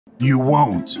You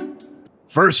won't.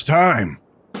 First time.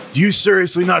 Do you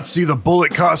seriously not see the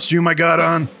bullet costume I got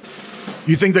on?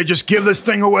 You think they just give this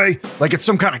thing away like it's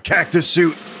some kind of cactus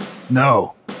suit?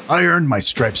 No, I earned my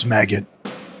stripes, maggot.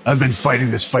 I've been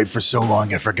fighting this fight for so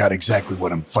long I forgot exactly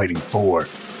what I'm fighting for.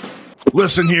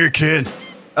 Listen here, kid.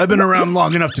 I've been around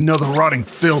long enough to know the rotting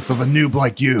filth of a noob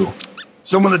like you.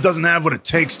 Someone that doesn't have what it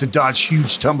takes to dodge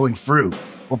huge tumbling fruit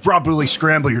or properly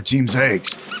scramble your team's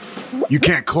eggs. You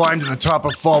can't climb to the top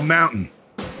of Fall Mountain,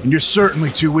 and you're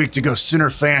certainly too weak to go center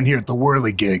fan here at the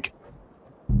Whirligig.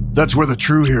 That's where the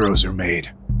true heroes are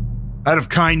made. Out of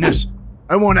kindness,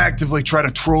 I won't actively try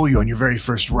to troll you on your very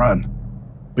first run.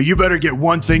 But you better get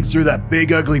one thing through that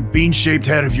big ugly bean-shaped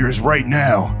head of yours right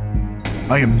now.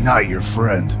 I am not your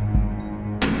friend.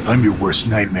 I'm your worst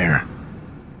nightmare.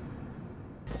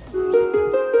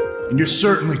 And you're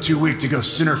certainly too weak to go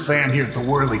center fan here at the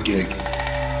Whirligig.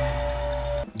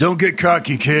 Don't get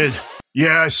cocky, kid.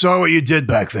 Yeah, I saw what you did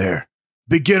back there.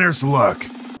 Beginner's luck.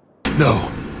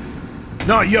 No.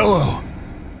 Not yellow.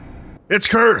 It's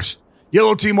cursed.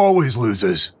 Yellow team always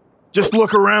loses. Just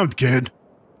look around, kid.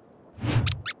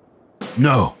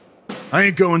 No. I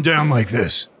ain't going down like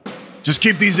this. Just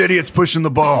keep these idiots pushing the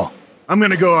ball. I'm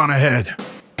gonna go on ahead.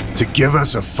 To give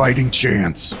us a fighting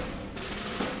chance.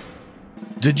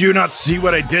 Did you not see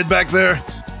what I did back there?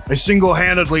 I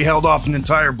single-handedly held off an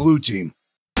entire blue team.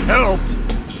 Helped?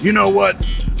 You know what?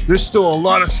 There's still a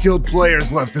lot of skilled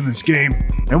players left in this game,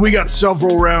 and we got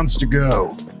several rounds to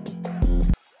go.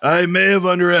 I may have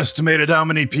underestimated how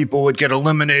many people would get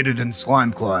eliminated in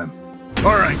Slime Climb.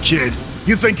 Alright, kid.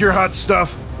 You think you're hot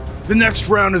stuff? The next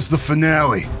round is the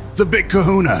finale. The big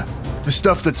kahuna. The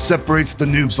stuff that separates the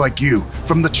noobs like you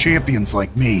from the champions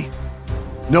like me.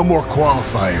 No more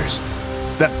qualifiers.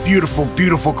 That beautiful,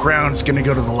 beautiful crown's gonna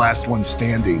go to the last one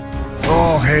standing.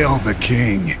 All hail the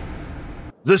king.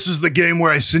 This is the game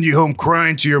where I send you home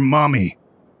crying to your mommy.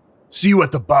 See you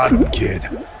at the bottom, kid.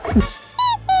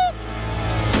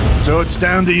 So it's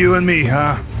down to you and me,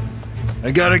 huh?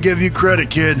 I gotta give you credit,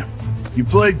 kid. You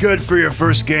played good for your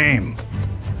first game.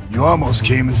 You almost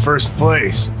came in first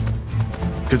place.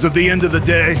 Because at the end of the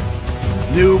day,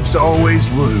 noobs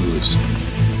always lose.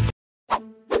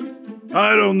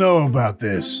 I don't know about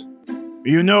this.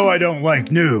 You know I don't like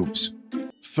noobs.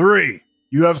 3.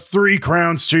 You have 3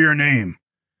 crowns to your name.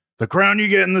 The crown you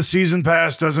get in the season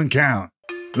pass doesn't count.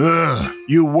 Ugh,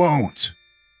 you won't.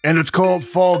 And it's called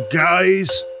Fall Guys?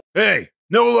 Hey,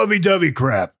 no lovey-dovey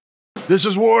crap. This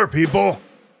is war, people.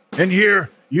 And here,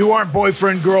 you aren't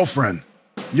boyfriend-girlfriend.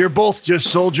 You're both just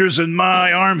soldiers in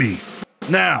my army.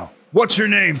 Now, what's your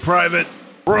name, Private?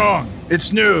 Wrong,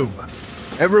 it's Noob.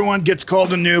 Everyone gets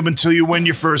called a noob until you win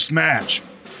your first match.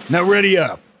 Now ready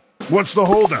up. What's the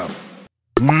holdup?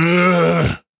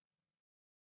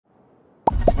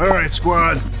 Alright,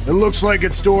 squad. It looks like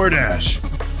it's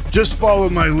DoorDash. Just follow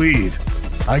my lead.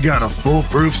 I got a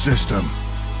foolproof system.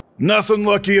 Nothing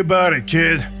lucky about it,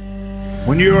 kid.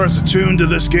 When you're as attuned to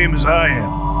this game as I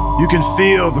am, you can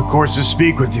feel the courses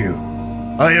speak with you.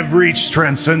 I have reached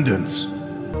transcendence.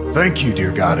 Thank you,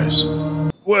 dear goddess.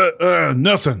 What?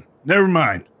 Nothing. Never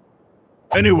mind.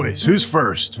 Anyways, who's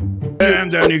first?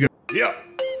 And down you go. Yep.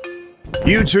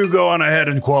 You two go on ahead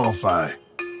and qualify.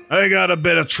 I got a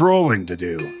bit of trolling to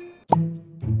do.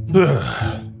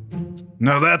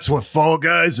 Now that's what Fall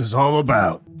Guys is all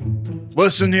about.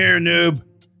 Listen here, noob.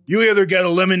 You either get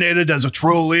eliminated as a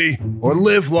trollee, or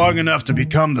live long enough to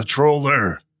become the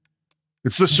troller.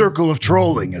 It's the circle of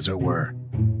trolling, as it were.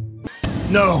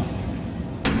 No.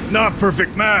 Not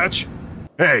perfect match.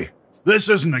 Hey, this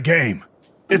isn't a game.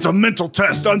 It's a mental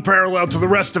test unparalleled to the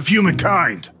rest of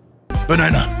humankind.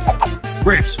 Banana.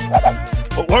 Grapes.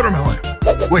 Watermelon.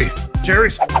 Wait,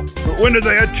 cherries? When did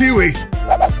they add kiwi?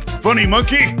 Funny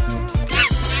monkey?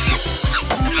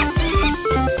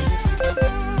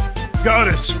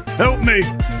 Goddess, help me!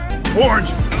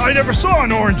 Orange! I never saw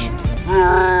an orange!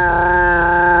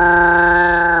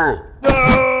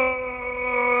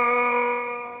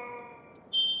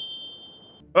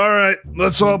 Alright,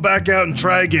 let's all back out and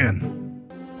try again.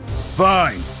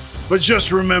 Fine, but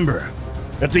just remember,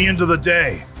 at the end of the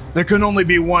day, there can only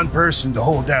be one person to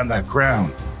hold down that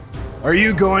crown. Are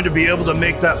you going to be able to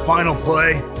make that final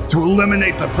play to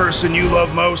eliminate the person you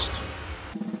love most?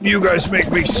 You guys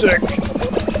make me sick.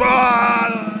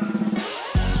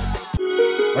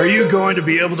 Are you going to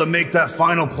be able to make that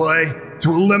final play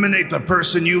to eliminate the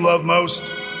person you love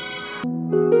most?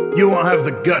 You won't have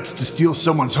the guts to steal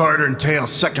someone's hard-earned tail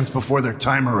seconds before their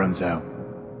timer runs out.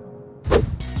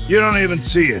 You don't even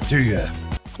see it, do you?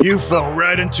 You fell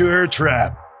right into her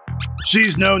trap.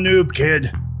 She's no noob,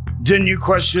 kid. Didn't you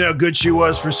question how good she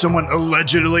was for someone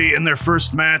allegedly in their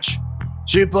first match?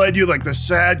 She played you like the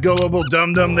sad, gullible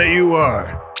dum-dum that you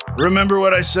are. Remember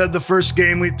what I said the first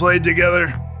game we played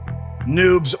together?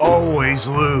 Noobs always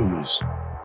lose.